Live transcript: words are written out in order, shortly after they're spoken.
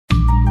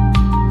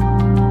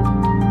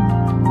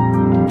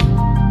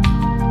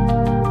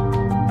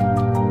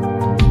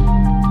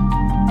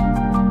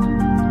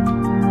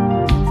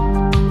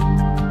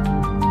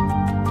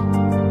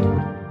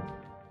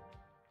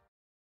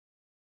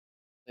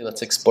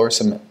let's explore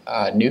some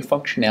new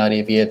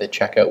functionality via the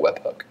checkout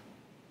webhook.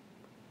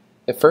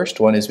 The first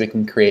one is we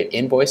can create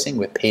invoicing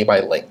with pay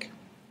by link.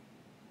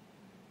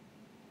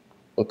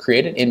 We'll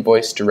create an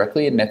invoice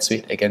directly in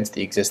NetSuite against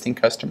the existing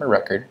customer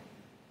record,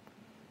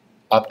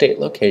 update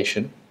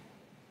location,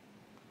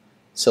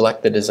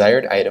 select the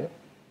desired item,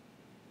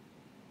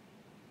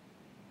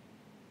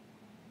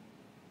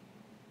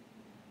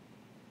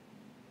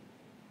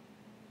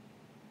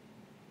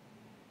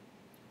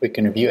 we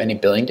can review any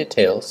billing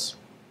details,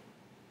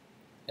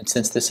 and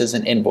since this is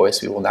an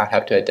invoice, we will not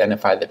have to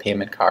identify the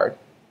payment card.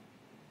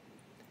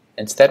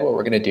 Instead, what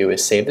we're going to do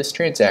is save this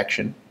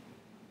transaction,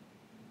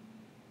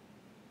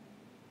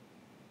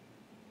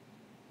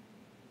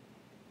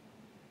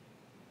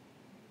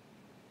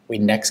 we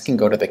next can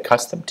go to the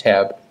Custom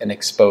tab and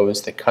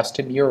expose the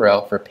custom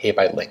URL for Pay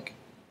by Link.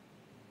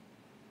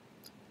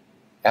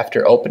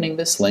 After opening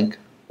this link,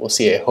 we'll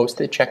see a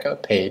hosted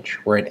checkout page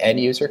where an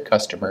end user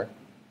customer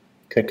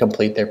could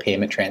complete their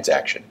payment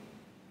transaction.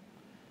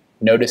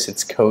 Notice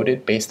it's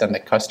coded based on the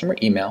customer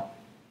email.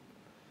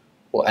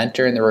 We'll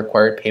enter in the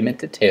required payment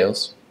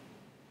details,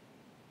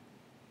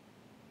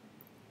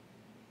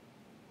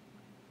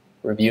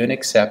 review and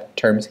accept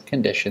terms and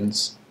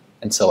conditions,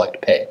 and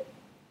select Pay.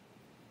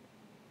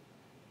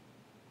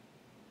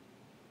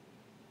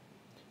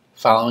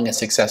 Following a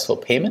successful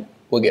payment,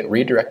 we'll get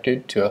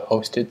redirected to a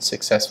hosted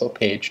successful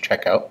page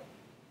checkout,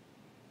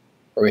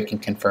 where we can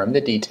confirm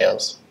the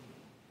details.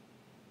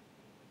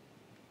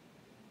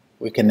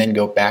 We can then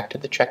go back to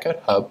the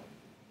checkout hub,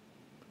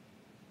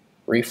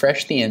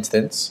 refresh the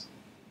instance,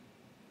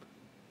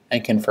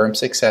 and confirm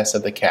success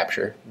of the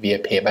capture via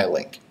Pay by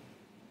Link.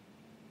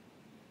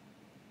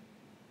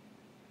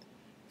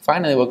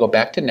 Finally, we'll go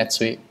back to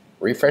NetSuite,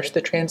 refresh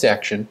the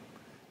transaction,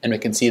 and we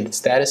can see the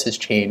status has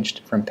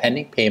changed from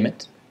pending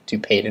payment to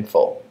paid in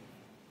full.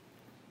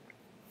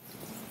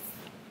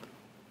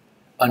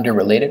 Under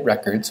Related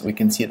Records, we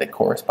can see the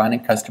corresponding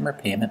customer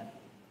payment.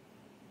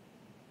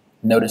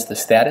 Notice the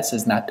status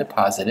is not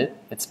deposited,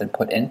 it's been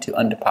put into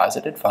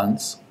undeposited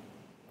funds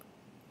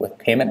with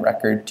payment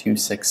record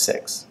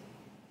 266.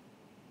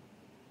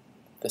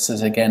 This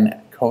is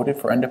again coded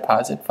for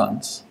undeposited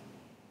funds.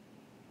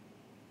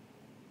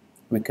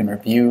 We can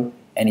review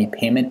any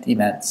payment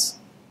events,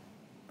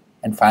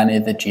 and finally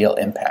the GL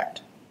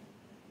impact.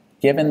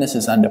 Given this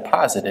is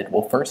undeposited,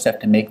 we'll first have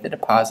to make the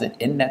deposit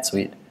in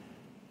NetSuite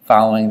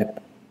following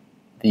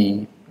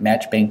the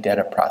match bank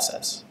data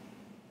process.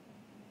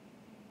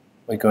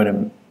 We go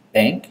to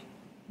Bank,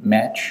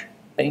 Match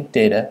Bank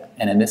Data,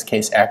 and in this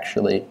case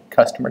actually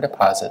Customer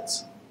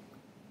Deposits.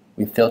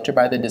 We filter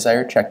by the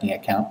desired checking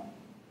account.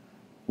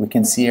 We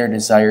can see our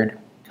desired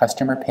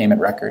customer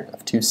payment record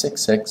of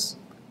 266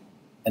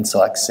 and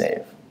select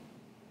Save.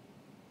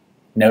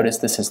 Notice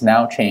this has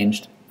now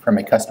changed from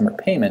a customer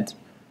payment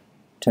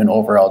to an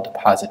overall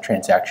deposit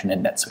transaction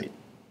in NetSuite.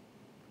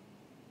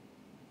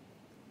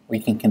 We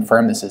can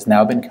confirm this has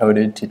now been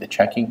coded to the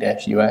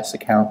checking-US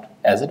account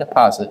as a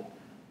deposit,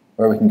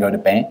 where we can go to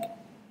Bank,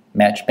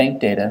 Match Bank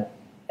Data,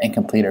 and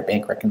complete our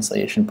bank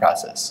reconciliation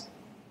process.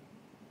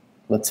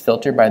 Let's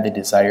filter by the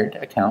desired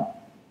account,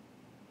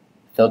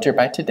 filter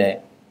by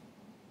today,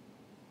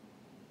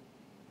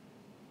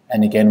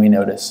 and again we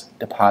notice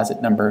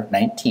deposit number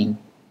 19,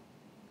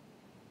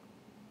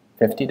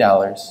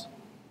 $50,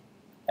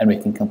 and we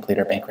can complete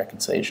our bank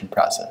reconciliation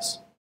process.